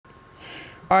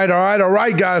All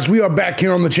right, guys. We are back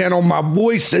here on the channel. My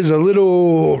voice is a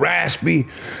little raspy.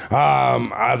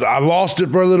 I lost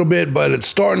it for a little bit, but it's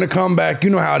starting to come back. You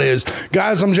know how it is.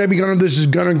 Guys, I'm thejbgunner. This is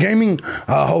Gunner Gaming.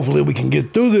 Hopefully, we can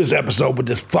get through this episode with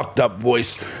this fucked up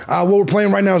voice. What we're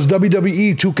playing right now is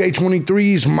WWE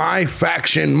 2k23's My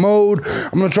Faction mode.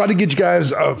 I'm going to try to get you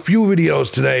guys a few videos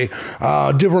today,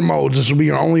 different modes. This will be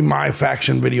your only My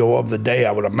Faction video of the day,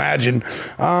 I would imagine.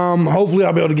 Hopefully,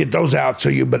 I'll be able to get those out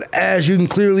to you, but as you can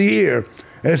clearly hear,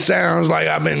 it sounds like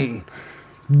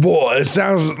it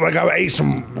sounds like I ate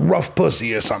some rough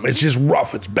pussy or something. It's just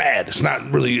rough. It's bad. It's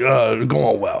not really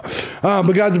going well.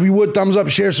 But guys, if you would, thumbs up,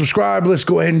 share, subscribe. Let's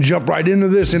go ahead and jump right into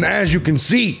this. And as you can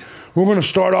see, we're going to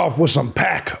start off with some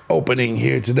pack opening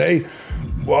here today.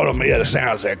 Well, yeah, the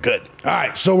sounds that good. All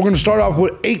right, so we're going to start off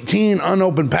with 18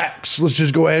 unopened packs. Let's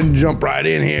just go ahead and jump right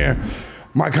in here.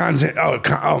 My content,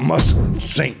 must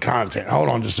sync content. Hold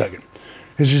on just a second.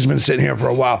 It's just been sitting here for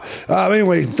a while.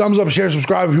 Anyway, thumbs up, share,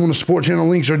 subscribe if you want to support channel.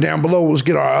 Links are down below. Let's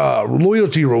get our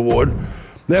loyalty reward.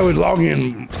 There we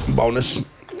login bonus.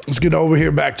 Let's get over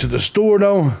here back to the store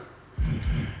though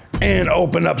and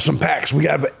open up some packs. We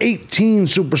have 18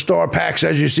 superstar packs.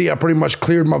 As you see, I pretty much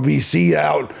cleared my VC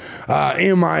out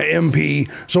in my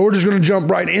MP. So we're just going to jump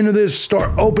right into this,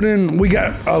 start opening. We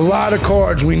got a lot of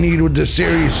cards we need with this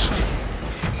series.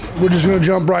 We're just going to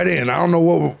jump right in. I don't know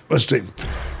what, let's see.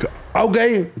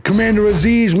 Okay, Commander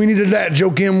Aziz, we needed that.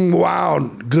 Joakim, wow,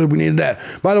 good, we needed that.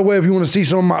 By the way, if you want to see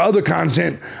some of my other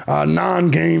content,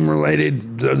 non-game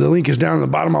related, the link is down at the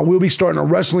bottom. I will be starting a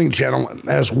wrestling channel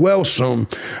as well soon,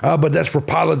 but that's for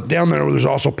down there. There's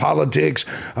also politics,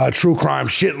 true crime,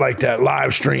 shit like that,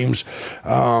 live streams.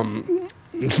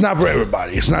 It's not for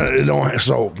everybody. It's not.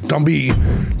 So don't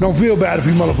feel bad if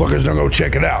you motherfuckers don't go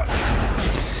check it out.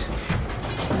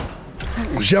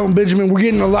 Shelton Benjamin, we're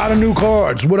getting a lot of new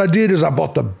cards. What I did is I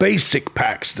bought the basic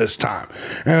packs this time.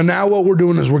 And now what we're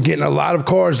doing is we're getting a lot of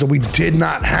cards that we did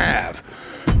not have.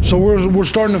 So we're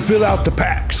starting to fill out the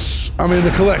packs. I mean,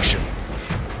 the collection,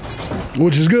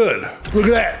 which is good. Look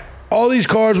at that. All these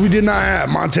cards we did not have.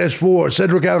 Montez Ford,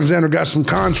 Cedric Alexander got some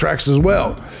contracts as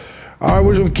well. All right,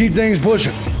 we're just going to keep things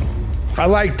pushing. I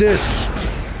like this.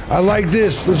 I like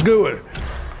this. Let's do it.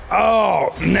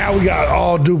 Oh, now we got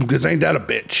all duplicates. Ain't that a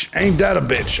bitch? Ain't that a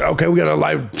bitch? Okay, we got a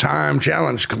lifetime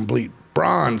challenge complete.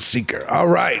 Bronze Seeker. All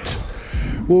right.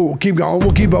 We'll keep going.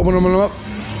 We'll keep opening them up.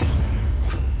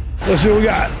 Let's see what we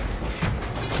got.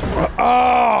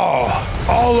 Oh,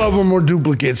 all of them were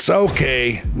duplicates.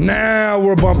 Okay, now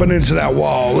we're bumping into that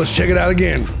wall. Let's check it out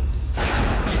again.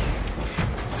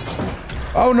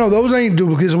 Oh, no, those ain't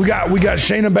duplicates. We got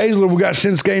Shayna Baszler. We got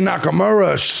Shinsuke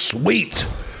Nakamura. Sweet.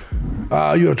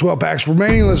 You have 12 packs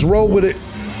remaining. Let's roll with it.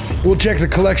 We'll check the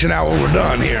collection out when we're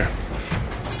done here.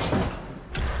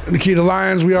 Nikita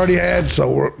Lyons we already had, so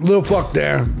we're a little fucked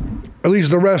there. At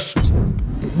least the rest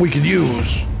we could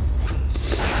use.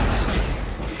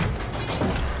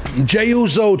 Jey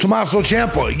Uso, Tommaso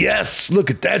Ciampa. Yes, look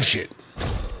at that shit.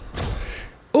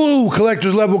 Ooh,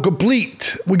 collector's level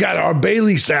complete. We got our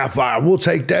Bailey Sapphire. We'll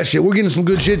take that shit. We're getting some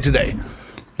good shit today.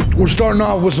 We're starting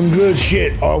off with some good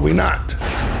shit, are we not?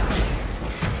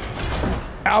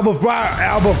 Alba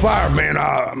Fire, man,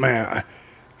 man.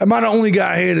 Am I the only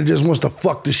guy here that just wants to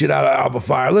fuck the shit out of Alba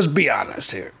Fire? Let's be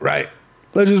honest here, right?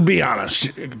 Let's just be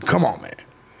honest. Come on, man.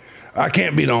 I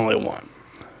can't be the only one.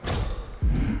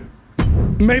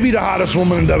 Maybe the hottest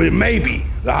woman in WWE. Maybe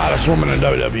the hottest woman in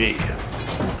WWE.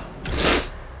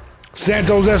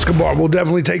 Santos Escobar, we'll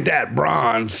definitely take that.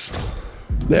 Bronze.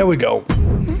 There we go.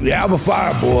 The Alba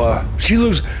Fire, boy. She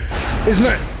looks...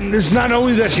 It's not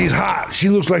only that she's hot, she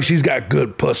looks like she's got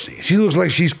good pussy. She looks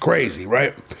like she's crazy,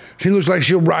 right? She looks like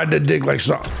she'll ride that dick like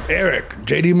something. Eric,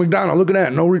 JD McDonald, look at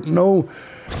that.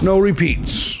 No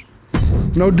repeats.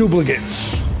 No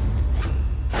duplicates.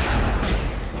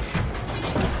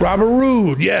 Robert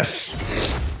Roode, yes.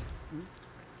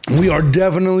 We are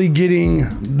definitely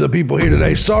getting the people here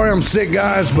today. Sorry I'm sick,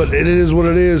 guys, but it is what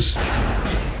it is.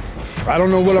 I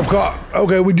don't know what I've caught.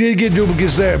 Okay, we did get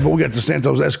duplicates there, but we got the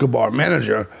Santos Escobar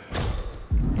manager.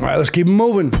 All right, let's keep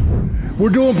moving. We're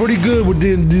doing pretty good with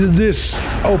this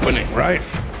opening, right?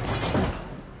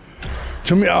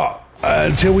 To me,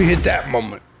 until we hit that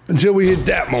moment. Until we hit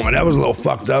that moment. That was a little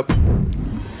fucked up.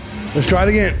 Let's try it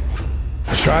again.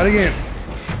 Let's try it again.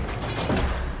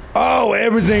 Oh,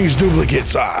 everything's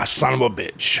duplicates. Ah, son of a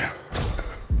bitch.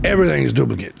 Everything's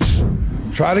duplicates.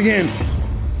 Try it again.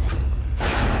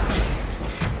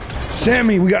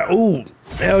 Sammy, we got, ooh,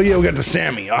 hell yeah, we got the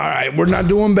Sammy. All right, we're not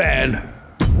doing bad.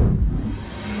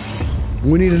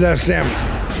 We needed that Sammy.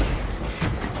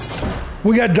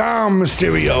 We got Dom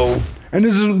Mysterio And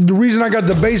this is the reason I got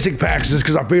the basic packs is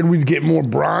because I figured we'd get more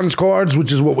bronze cards,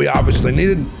 which is what we obviously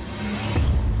needed.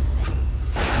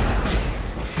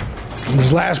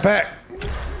 This last pack.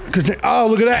 Oh,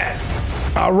 look at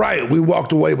that. All right, we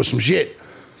walked away with some shit.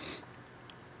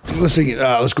 Let's see.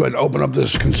 Let's go ahead and open up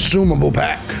this consumable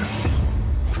pack.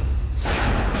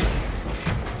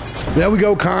 There we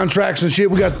go, contracts and shit.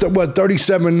 We got, what,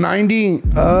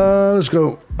 37.90? Let's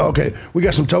go. Okay, we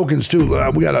got some tokens too.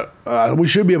 We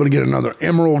should be able to get another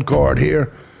emerald card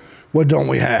here. What don't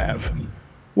we have?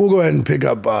 We'll go ahead and pick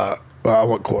up,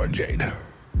 what card, Jade?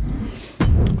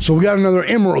 So we got another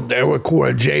emerald there with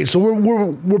Cora Jade. So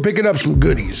we're picking up some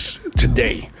goodies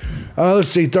today. Let's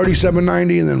see,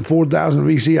 37.90 and then 4,000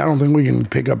 VC. I don't think we can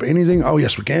pick up anything. Oh,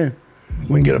 yes, we can.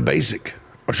 We can get a basic.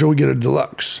 Or should we get a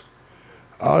deluxe?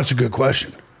 Oh, that's a good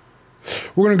question.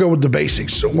 We're gonna go with the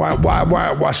basics. So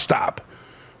why stop?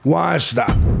 Why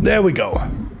stop? There we go.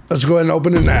 Let's go ahead and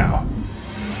open it now.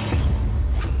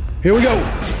 Here we go.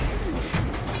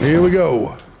 Here we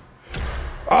go.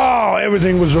 Oh,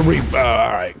 everything was a all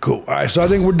right, cool. All right, so I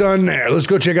think we're done there. Let's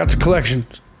go check out the collection.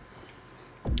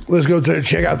 Let's go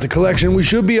check out the collection. We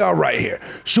should be all right here.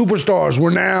 Superstars,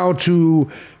 we're now to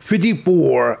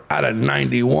 54 out of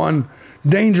 91.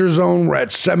 Danger Zone, we're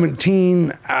at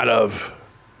 17 out of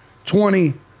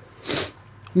 20.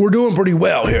 We're doing pretty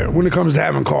well here when it comes to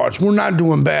having cards. We're not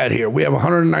doing bad here. We have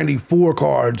 194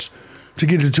 cards. To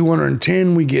get to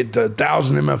 210, we get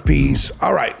 1,000 MFPs.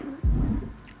 All right.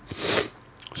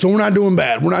 So we're not doing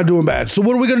bad. We're not doing bad. So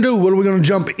what are we going to do? What are we going to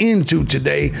jump into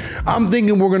today? I'm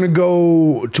thinking we're going to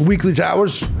go to weekly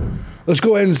towers. Let's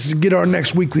go ahead and get our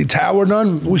next weekly tower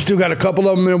done. We still got a couple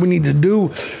of them that we need to do.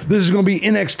 This is going to be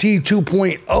NXT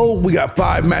 2.0. We got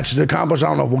 5 matches to accomplish. I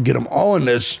don't know if we'll get them all in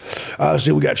this.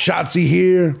 See, we got Shotzi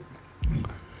here.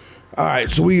 All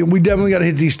right, so we definitely got to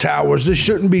hit these towers. This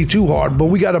shouldn't be too hard, but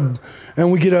we got to,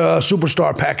 and we get a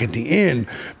superstar pack at the end.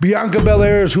 Bianca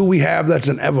Belair is who we have. That's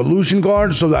an evolution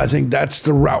card, so I think that's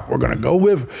the route we're going to go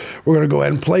with. We're going to go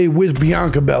ahead and play with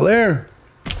Bianca Belair.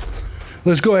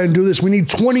 Let's go ahead and do this. We need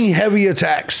 20 heavy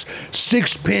attacks,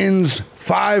 6 pins,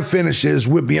 5 finishes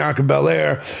with Bianca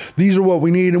Belair. These are what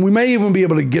we need, and we may even be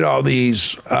able to get all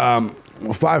these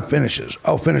 5 finishes.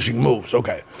 Oh, finishing moves,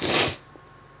 okay.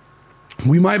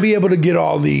 We might be able to get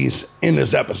all these in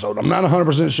this episode. I'm not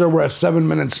 100% sure. We're at 7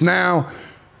 minutes now.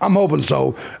 I'm hoping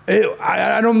so.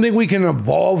 I don't think we can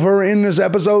evolve her in this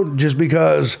episode just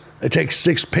because it takes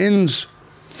 6 pins.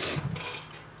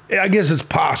 I guess it's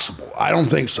possible. I don't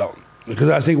think so, because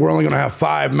I think we're only going to have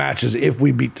 5 matches if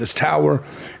we beat this tower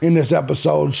in this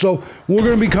episode. So we're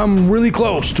going to become really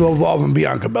close to evolving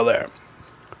Bianca Belair.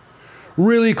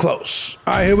 Really close.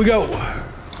 All right, here we go.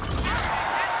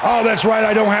 Oh, that's right,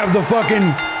 I don't have the fucking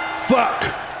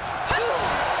fuck.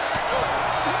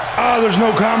 Oh, there's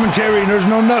no commentary, there's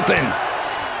no nothing.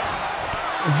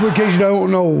 In case you don't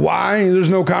know why there's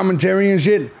no commentary and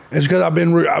shit, it's because I've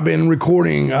been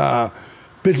recording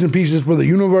bits and pieces for the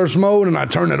universe mode, and I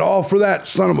turned it off for that,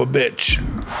 son of a bitch.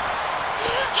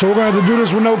 So we're gonna have to do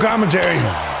this with no commentary.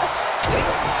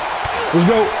 Let's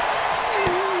go.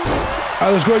 All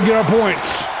right, let's go ahead and get our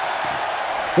points.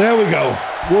 There we go.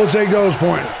 We'll take those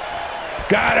points.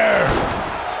 Got her.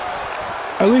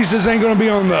 At least this ain't gonna be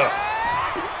on the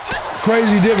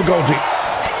crazy difficulty.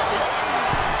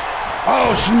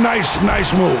 Oh,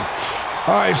 nice move.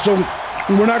 All right, so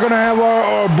we're not gonna have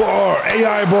our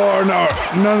AI bar,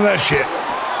 none of that shit.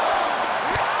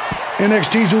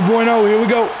 NXT 2.0, here we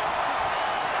go.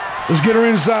 Let's get her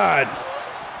inside.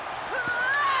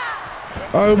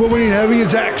 All right, but we need heavy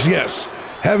attacks, yes.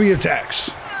 Heavy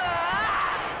attacks.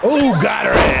 Oh, got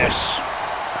her ass.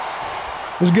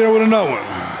 Let's get her with another one.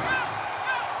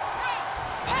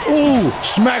 Ooh,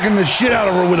 smacking the shit out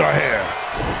of her with our hair.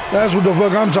 That's what the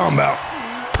fuck I'm talking about.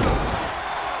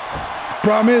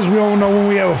 Problem is, we don't know when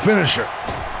we have a finisher.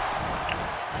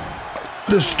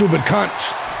 This stupid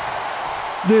cunt.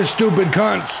 This stupid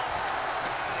cunt.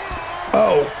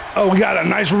 Oh, we got a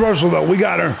nice reversal though. We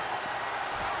got her.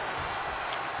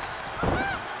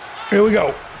 Here we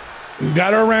go.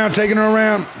 Got her around, taking her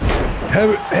around.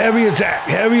 Heavy attack,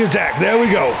 heavy attack. There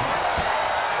we go.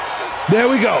 There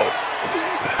we go.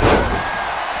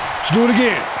 Let's do it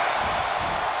again.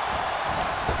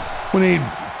 We need,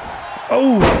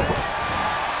 oh.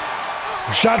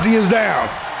 Shotzi is down.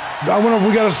 I wonder if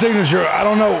we got a signature. I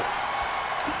don't know.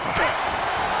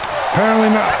 Apparently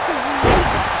not.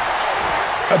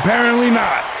 Apparently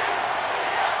not.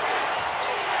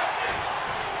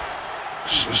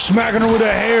 Smacking her with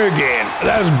her hair again.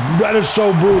 That is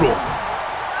so brutal.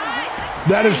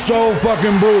 That is so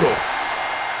fucking brutal.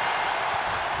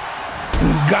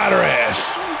 Got her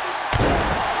ass.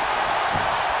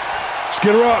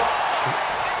 get her up.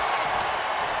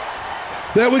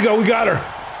 There we go. We got her.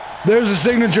 There's the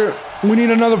signature. We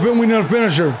need another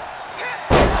finisher.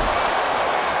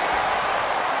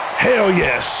 Hell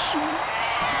yes.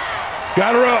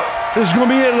 Got her up. This is going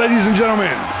to be it, ladies and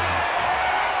gentlemen.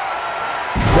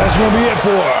 That's going to be it for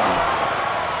her.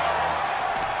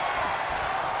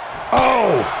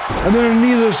 Oh, and then a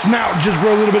knee to the snout just for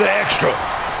a little bit of extra.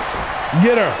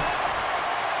 Get her.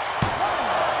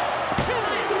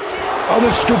 Oh,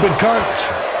 this stupid cunt.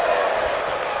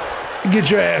 Get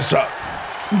your ass up.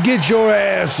 Get your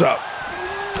ass up.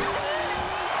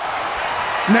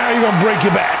 Now you're going to break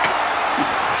your back.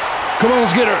 Come on,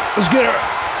 let's get her. Let's get her.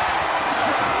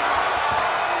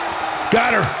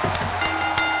 Got her.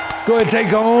 Go ahead, take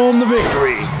home the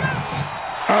victory.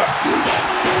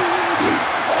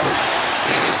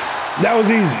 That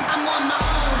was easy. I'm on my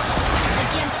own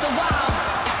against the wild.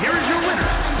 Here is your winner,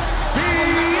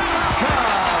 Bianca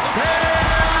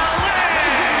Belair.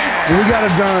 We got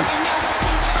it done.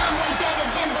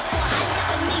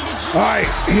 All right,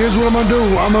 here's what I'm gonna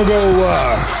do. I'm gonna go.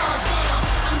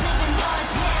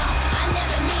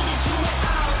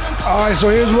 All right, so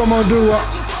here's what I'm gonna do.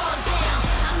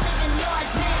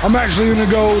 I'm actually gonna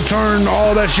go turn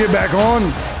all that shit back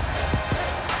on,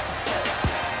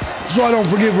 so I don't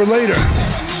forget for later.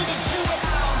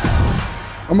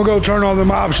 I'm gonna go turn all them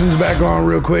options back on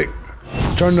real quick.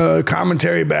 Turn the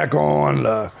commentary back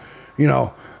on. You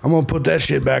know, I'm gonna put that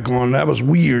shit back on. That was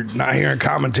weird, not hearing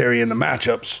commentary in the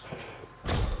matchups.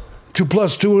 2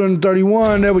 plus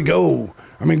 231. There we go.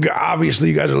 I mean, obviously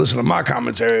you guys are listening to my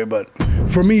commentary, but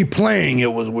for me playing,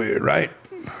 it was weird, right?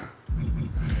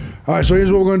 All right, so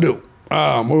here's what we're gonna do.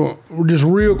 We'll just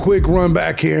real quick run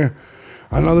back here.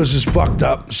 I know this is fucked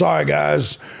up. Sorry,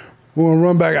 guys. We're gonna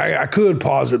run back. I could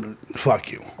pause it, but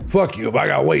fuck you. Fuck you. If I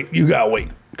gotta wait, you gotta wait,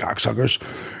 cocksuckers.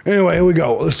 Anyway, here we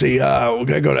go. Let's see. We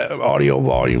gotta go to audio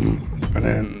volume and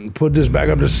then put this back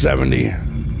up to 70.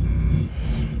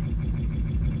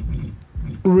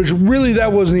 Which really,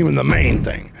 that wasn't even the main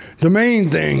thing. The main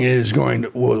thing is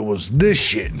was this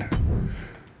shit.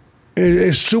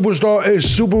 It's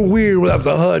super weird without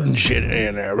the HUD and shit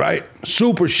in there, right?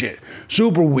 Super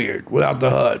weird without the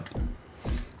HUD.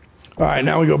 All right,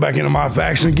 now we go back into my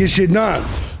faction and get shit done.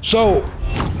 So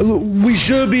we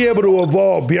should be able to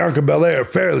evolve Bianca Belair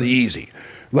fairly easy.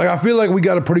 Like, I feel like we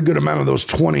got a pretty good amount of those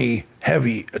 20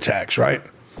 heavy attacks, right?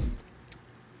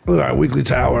 All right, weekly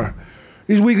tower.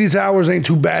 These weekly towers ain't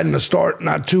too bad in the start,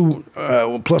 not too,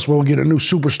 plus we'll get a new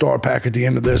superstar pack at the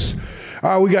end of this. All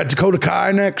right, we got Dakota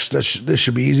Kai next. This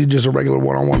should be easy, just a regular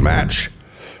one-on-one match.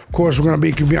 Of course, we're gonna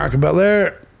beat Bianca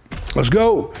Belair. Let's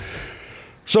go.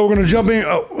 So we're gonna jump in.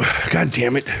 Oh, God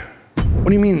damn it. What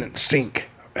do you mean sync?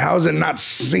 How is it not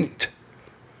synced?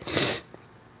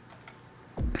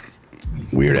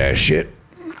 Weird ass shit.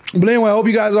 But anyway, I hope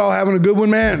you guys are all having a good one,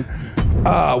 man.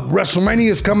 WrestleMania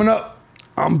is coming up.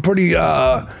 I'm pretty,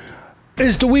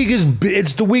 it's the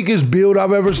weakest build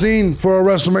I've ever seen for a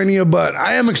WrestleMania, but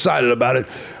I am excited about it.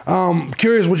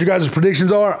 Curious what your guys'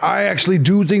 predictions are. I actually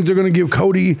do think they're going to give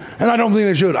Cody, and I don't think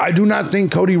they should. I do not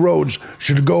think Cody Rhodes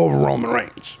should go over Roman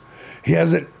Reigns. He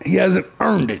hasn't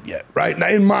earned it yet, right? Now,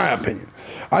 in my opinion,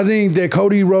 I think that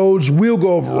Cody Rhodes will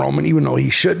go over Roman, even though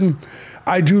he shouldn't.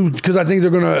 I do, because I think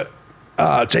they're going to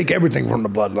take everything from the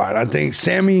bloodline. I think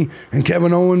Sami and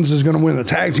Kevin Owens is going to win the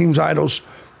tag team titles.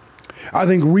 I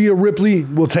think Rhea Ripley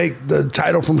will take the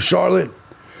title from Charlotte.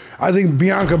 I think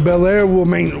Bianca Belair will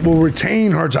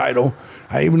retain her title.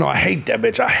 Even though I hate that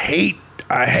bitch. I hate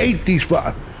these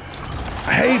spots.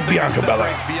 I hate Bianca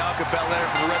Belair.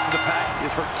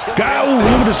 God, ooh,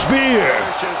 look at the spear.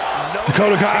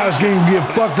 Dakota Kai is going to get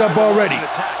fucked up already.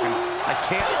 I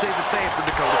can't say the same for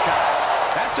Dakota Kai.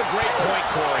 That's a great point,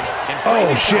 Corey.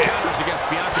 Oh, shit.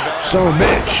 Son of a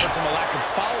bitch.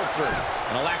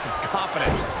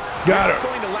 Got her.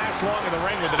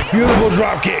 Beautiful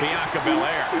drop kick. Bianca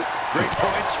Belair. Great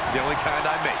points, the only kind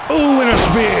I make. Ooh, and a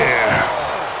spear.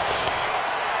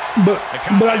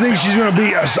 But I think she's gonna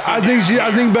beat us. I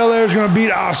think Belair's gonna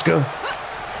beat Asuka.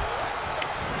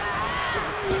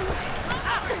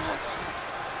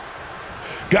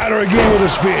 Got her again with a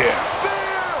spear.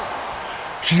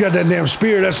 She's got that damn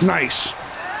spear. That's nice.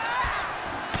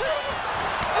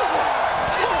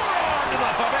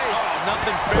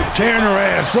 Tearing her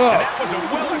ass up.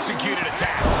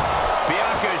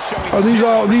 Oh,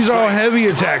 these are all heavy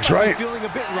attacks, right?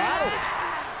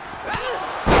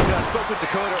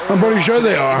 I'm pretty sure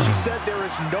they are. She said there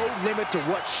is no limit to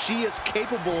what she is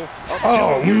capable of.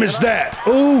 Oh, you missed that.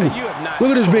 Ooh,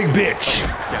 look at this big bitch.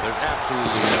 Yeah, there's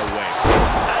absolutely no way.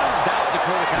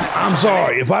 I'm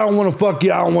sorry. If I don't want to fuck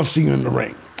you, I don't want to see you in the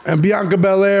ring. And Bianca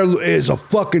Belair is a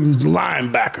fucking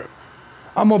linebacker.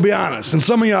 I'm going to be honest. And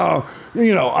some of y'all,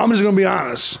 you know, I'm just going to be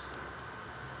honest.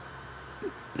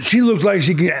 She looks like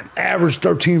she can average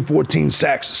 13, 14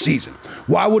 sacks a season.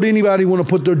 Why would anybody want to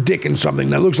put their dick in something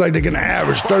that looks like they can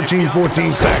average 13,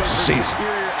 14 sacks a season?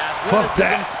 Fuck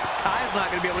that.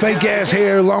 Fake ass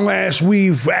hair, long ass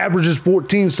weave, averages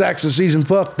 14 sacks a season.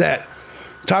 Fuck that.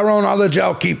 Tyrone, I'll let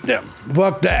y'all keep them.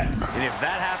 Fuck that. And if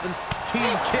that happens, team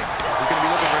kick. We're going to be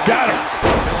looking for Got him.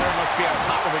 Belair must be on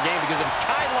top of the game because if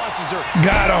Kai launches her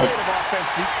Got him.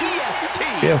 offense, the EST.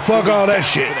 Yeah, fuck all that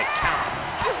shit.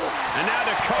 And now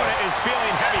Dakota is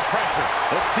feeling heavy pressure.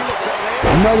 Let's see what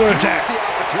Belair. Another attack. The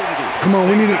opportunity. Come on,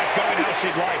 we need it. Going how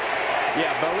she'd like. Yeah,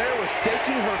 Belair was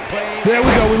staking her claim. There we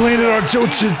go. We landed our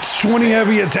 20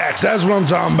 heavy attacks. That's what I'm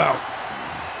talking about.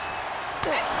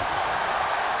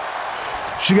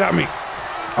 She got me.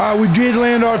 All right, we did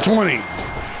land our 20. Ooh,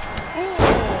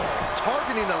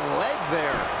 targeting the leg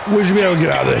there. We should be able to get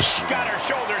out of this. Got her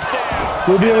shoulders down.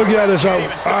 We'll be able to get out of this.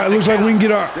 All right, looks like we can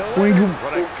get our.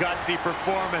 What a gutsy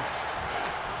performance.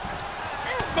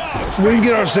 We can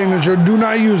get our signature. Do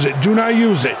not use it. Do not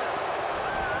use it.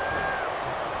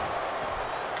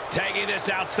 Tagging this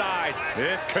outside.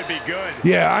 This could be good.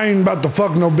 Yeah, I ain't about to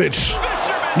fuck no bitch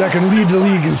that can lead the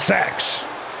league in sacks.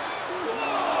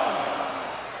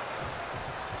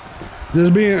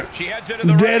 Just being She heads into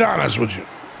the dead ring. honest with you.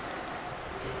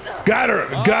 Got her.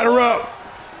 Got her up.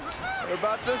 We're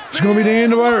about to see It's going to be the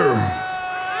end of her.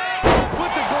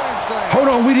 with the glam slam. Hold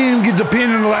on. We didn't even get the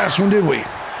pin in the last one, did we?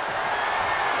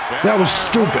 That was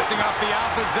stupid. Off the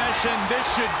opposition. This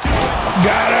should do it.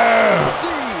 Got her.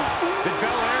 Did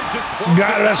Belair just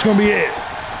Got her. That's going to be it.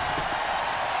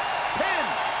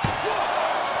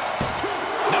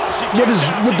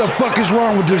 What the fuck is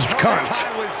wrong with this cunt?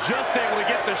 I was just able to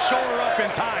get the shoulder up in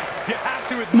time. You have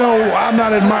to admire No, that. I'm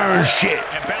not admiring shit.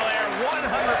 And Belair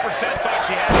 100% thought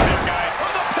she had that guy.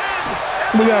 For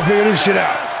the pin. We gotta figure this shit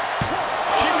out.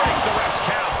 She makes the refs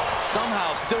count.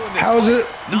 Somehow still in this How is it?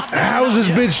 fight. How is this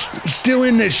bitch still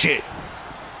in this shit?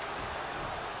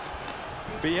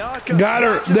 Bianca Got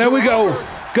her. snatches There we go. over.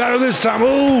 Got her this time.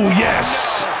 Oh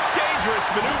yes. Dangerous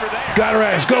maneuver there. Got her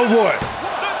ass. Go for it.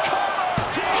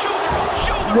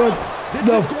 What This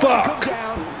the is going to fuck? come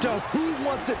down to who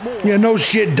wants it more. Yeah, no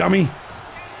shit, dummy.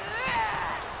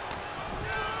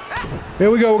 Here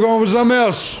we go. We're going for something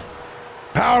else.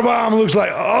 Power bomb looks like.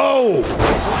 Oh,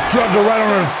 dropped her right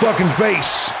on her fucking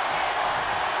face.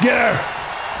 Get her.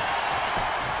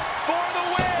 For the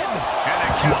win. And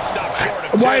the count stopped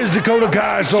short of Why two. is Dakota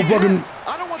Kai so fucking?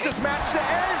 I don't want this match to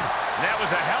end. That was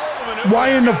a hell of a maneuver. Why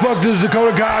in the fuck does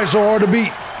Dakota Kai so hard to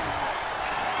beat?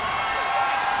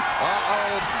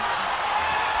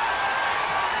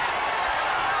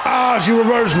 Ah, she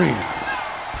reversed me.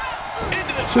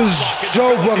 This is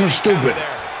so fucking stupid.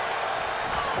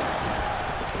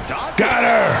 Got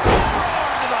her.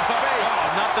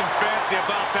 Nothing fancy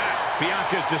about that.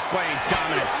 Bianca's displaying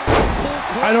dominance.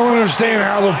 I don't understand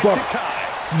how the fuck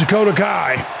Dakota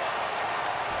Kai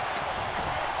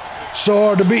so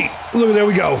hard to beat. Look, there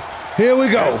we go. Here we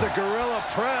go. The gorilla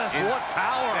press. What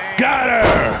power. Got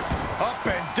her. Up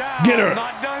and down. Get her.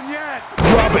 Not done yet.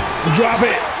 Drop it. Drop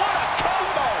it. What a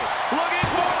combo. Looking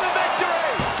for the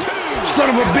victory. Son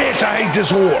of a bitch. I hate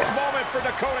this whore. This moment for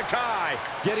Dakota Kai.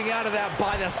 Getting out of that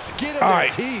by the skin of All their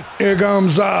right. teeth. Here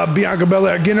comes Bianca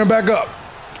Belair getting her back up.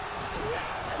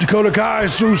 Dakota Kai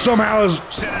who somehow is.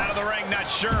 Sent out of the ring. Not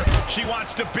sure she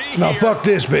wants to be No, here. fuck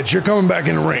this bitch. You're coming back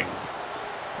in the ring.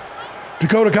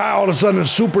 Dakota Kai all of a sudden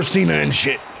is Super Cena and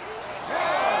shit.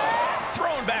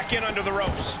 Thrown back in under the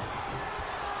ropes.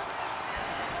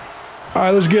 All right,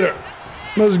 let's get her.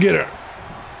 Let's get her.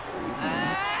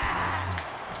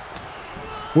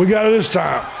 We got her this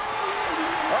time.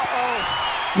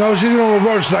 No, she's gonna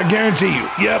reverse it, I guarantee you.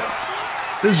 Yep.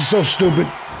 This is so stupid.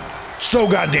 So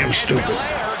goddamn stupid.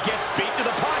 Belair gets beat to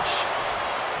the punch.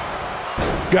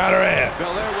 Got her ass.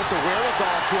 Belair with the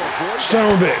wherewithal to avoid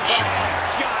Son of a bitch.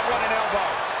 God, what an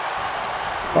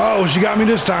elbow. Oh, she got me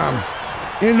this time.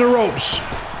 In the ropes.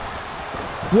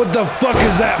 What the fuck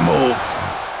is that move?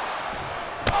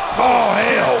 Oh,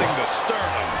 hell. Pressing the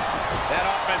sternum. That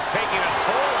offense taking a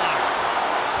toll on her.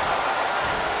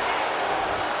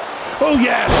 Oh,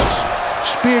 yes.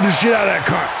 Speared the shit out of that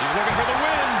cunt. She's looking for the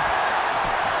win.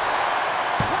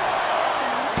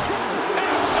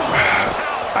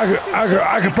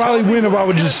 I could probably win if I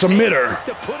would just submit her.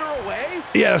 to put her away.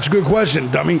 Yeah, that's a good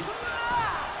question, dummy.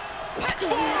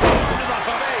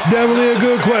 Definitely a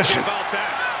good question.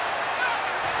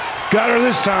 Got her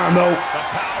this time, though.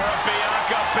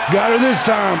 Got her this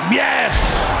time.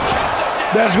 Yes!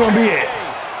 That's going to be it.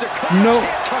 Nope.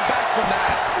 Come back from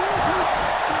that.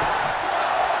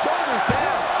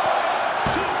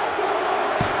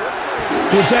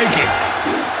 We'll take it.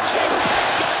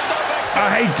 I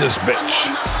hate this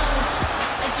bitch.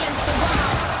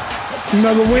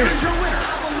 Another win. Bianca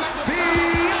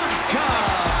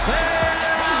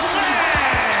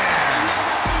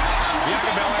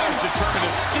Belair is determined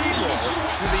to steamroll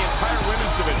through the entire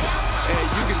women's division.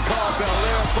 And you can call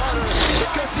Belair butter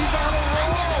because she's on a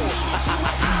roll.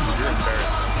 You're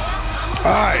embarrassed.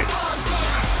 All right.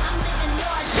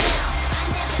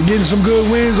 Getting some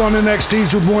good wins on NXT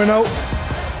 2.0.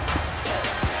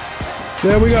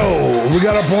 There we go. We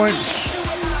got our points.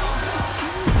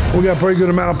 We got a pretty good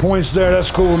amount of points there.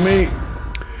 That's cool with me.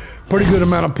 Pretty good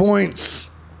amount of points.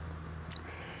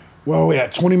 Well, we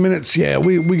got 20 minutes. Yeah,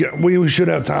 we should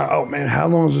have time. Oh man, how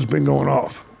long has this been going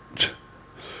off?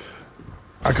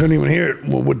 I couldn't even hear it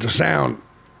with the sound.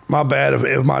 My bad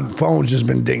if my phone's just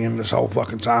been dinging this whole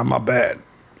fucking time. My bad.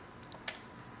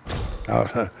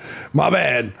 My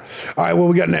bad. All right, what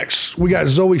we got next? We got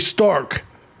Zoe Stark.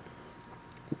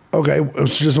 Okay,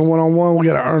 it's just a one-on-one. We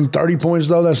got to earn 30 points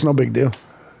though. That's no big deal.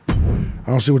 I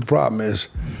don't see what the problem is.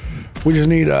 We just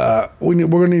need we're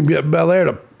gonna need Belair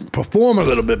to perform a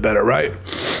little bit better, right?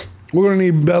 We're gonna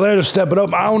need Belair to step it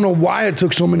up. I don't know why it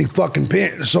took so many fucking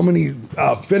finishers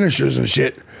and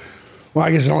shit. Well,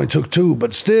 I guess it only took 2,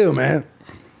 but still, man.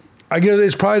 I guess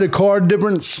it's probably the card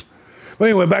difference. But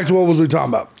anyway, back to what was we talking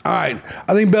about. All right,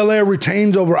 I think Belair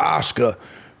retains over Asuka.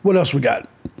 What else we got?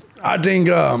 I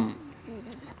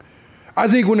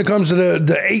think when it comes to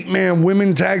the 8-man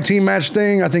women tag team match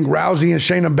thing, I think Rousey and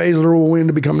Shayna Baszler will win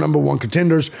to become #1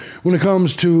 contenders. When it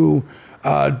comes to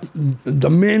the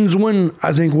men's one,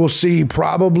 I think we'll see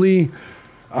probably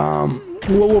what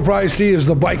we'll probably see is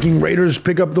the Viking Raiders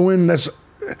pick up the win. That's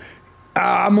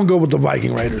I'm gonna go with the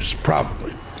Viking Raiders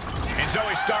probably. And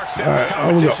Zoe Stark set the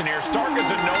competition here. Stark is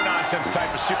a no-nonsense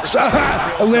type of superstar.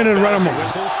 I landed right on my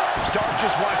Stark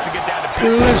just wants to get down to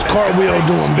business. Look at this cartwheel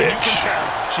doing, bitch.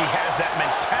 She has that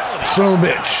mentality. Son of a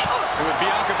bitch. And with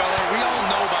Bianca Belair, we all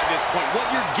know by this point what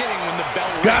you're getting when the bell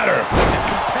rings. Got her. As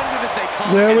competitive as they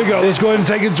come. There we go. Let's go ahead and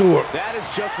take it to her. That is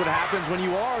just what happens when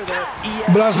you are the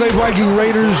But I say Viking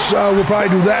Raiders will probably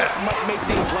do that. might make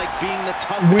things like being the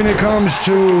tough When it comes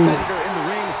to competitor in the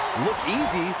ring look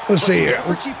easy. Let's see here.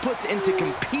 The effort she puts into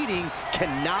competing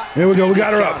cannot. Here we go. We be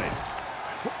got her up. discounted.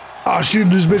 Oh,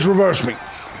 shoot, this bitch reversed me.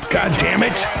 God damn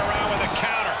it. Right around with a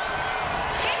counter.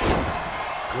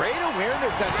 Great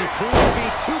awareness as she proved to be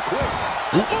too quick.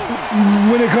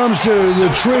 When it comes to the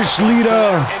Trish,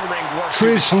 Lita,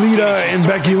 and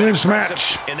Becky Lynch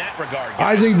match, In that regard,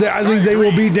 I think they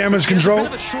will beat Damage Control. It's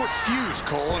a bit of a short fuse,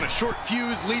 Cole, and a short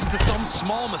fuse leads to some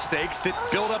small mistakes that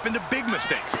build up into big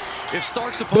mistakes. If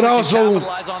Stark's But opponent also, can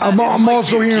capitalize on that, I'm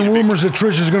also hearing rumors that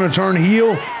Trish is going to turn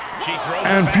heel she throws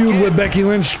and it feud back with in. Becky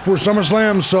Lynch for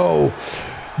SummerSlam, so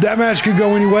that match could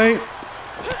go anyway.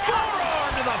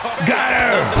 Got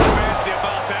her. Fancy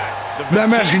about that. That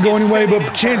match can go anyway,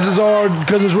 but chances are,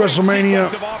 because it's WrestleMania,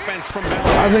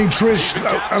 I think Trish,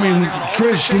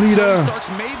 Lita,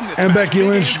 and Becky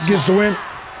Lynch gets the win.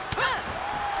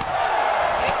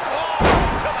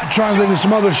 I'm trying to think of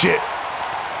some other shit.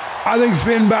 I think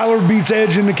Finn Balor beats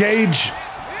Edge in the cage.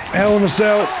 Hell in a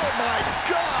Cell.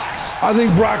 I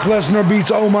think Brock Lesnar beats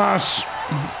Omos.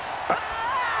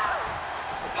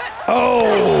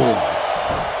 Oh.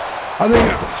 I think...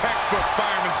 Textbook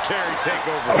fireman's carry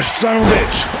takeover. Oh, son of a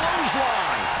bitch.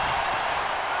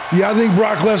 Yeah, I think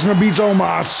Brock Lesnar beats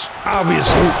Omos,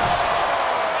 obviously.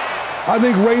 I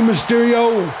think Rey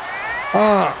Mysterio...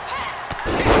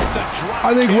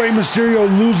 I think Rey Mysterio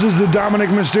loses to Dominic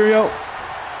Mysterio.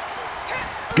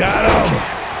 Got him.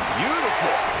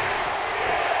 Beautiful.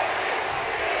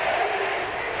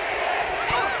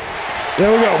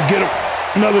 There we go. Get him.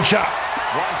 Another chop.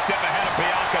 One step ahead of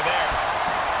Bianca there.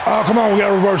 Oh, come on. We got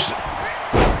to reverse it.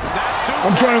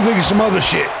 I'm trying to think of some other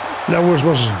shit that we're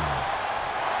supposed to...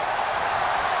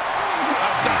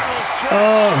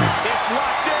 It's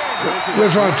locked in.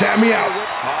 They're trying to tap me out.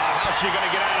 How's she going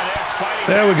to get out of this?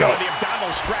 Fighting There we go. The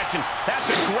abdominal stretching.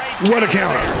 That's a great What a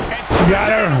counter. And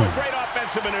Got her. Great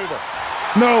offensive maneuver.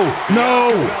 No, no,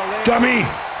 dummy.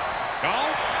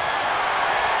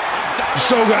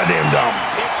 So goddamn dumb.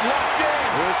 It's locked in.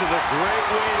 This is a great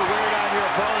way to wear down your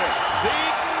opponent.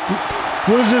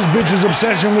 What is this bitch's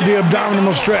obsession with the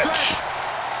abdominal stretch?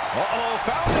 Uh-oh,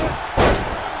 found it.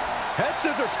 Head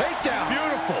scissor takedown.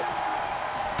 Beautiful.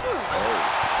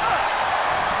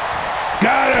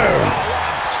 Got her.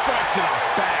 Strike to the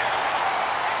back.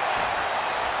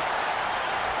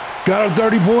 Got her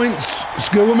 30 points. It's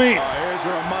good with me. Here's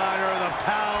a reminder of the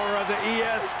power of the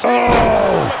EST.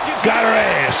 Oh, got her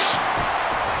ass.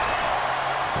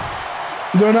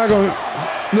 They're not gonna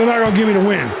give me the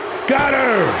win. Got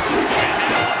her.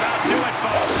 About do it,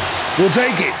 folks. We'll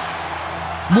take it.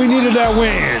 We needed that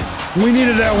win. We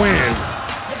needed that win.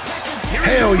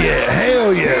 Hell yeah.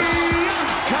 Hell yes.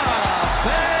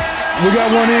 We got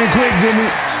one in quick, didn't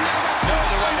we? No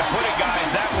other way to put it,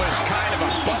 guys. That was kind of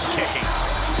a butt kicking.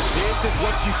 This is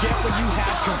what you get when you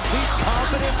have complete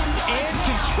confidence and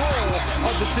control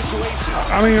of the situation.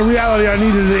 I mean, in reality, I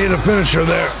needed to hit a finisher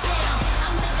there.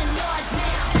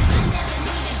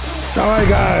 All right,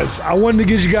 guys. I wanted to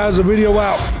get you guys a video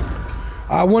out.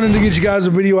 I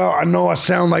know I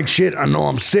sound like shit. I know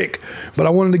I'm sick, but I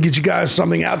wanted to get you guys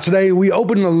something out today. We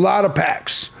opened a lot of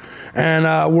packs, and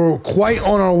we're quite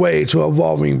on our way to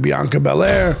evolving Bianca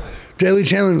Belair Daily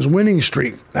Challenge winning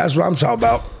streak. That's what I'm talking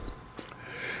about.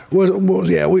 We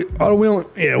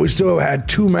still had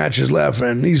 2 matches left,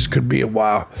 and these could be a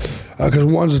while because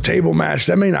one's a table match.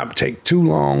 That may not take too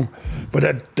long,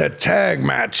 but that tag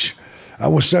match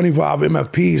with 75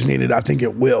 MFPs needed, I think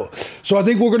it will. So I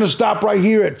think we're going to stop right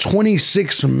here at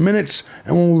 26 minutes,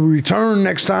 and when we return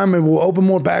next time, maybe we'll open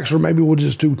more packs, or maybe we'll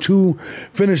just do 2,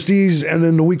 finish these, and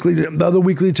then the other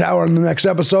weekly tower in the next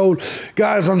episode.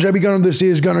 Guys, I'm JB Gunner. This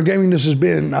is Gunner Gaming. This has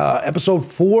been episode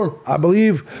 4, I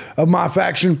believe, of my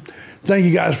faction. Thank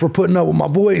you guys for putting up with my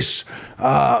voice.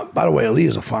 By the way,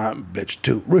 Aaliyah's a fine bitch,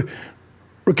 too.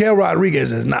 Raquel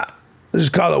Rodriguez is not. Let's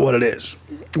just call it what it is.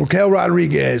 Raquel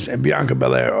Rodriguez and Bianca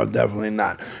Belair are definitely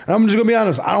not. And I'm just going to be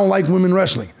honest. I don't like women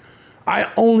wrestling.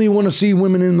 I only want to see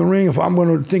women in the ring if I'm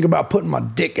going to think about putting my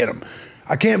dick in them.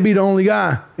 I can't be the only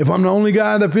guy. If I'm the only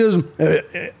guy that feels,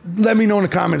 let me know in the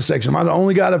comment section. Am I the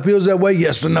only guy that feels that way?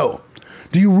 Yes or no?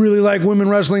 Do you really like women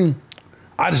wrestling?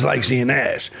 I just like seeing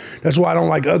ass. That's why I don't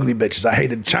like ugly bitches. I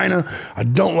hated China. I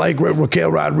don't like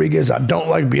Raquel Rodriguez. I don't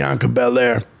like Bianca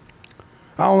Belair.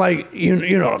 I don't like,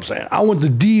 you know what I'm saying. I want the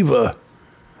diva.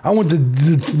 I want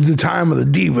the time of the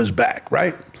divas back,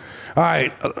 right? All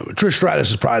right, Trish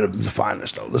Stratus is probably the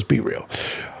finest, though. Let's be real.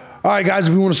 All right, guys,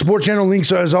 if you want to support channel,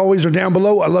 links, as always, are down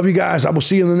below. I love you guys. I will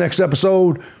see you in the next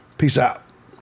episode. Peace out.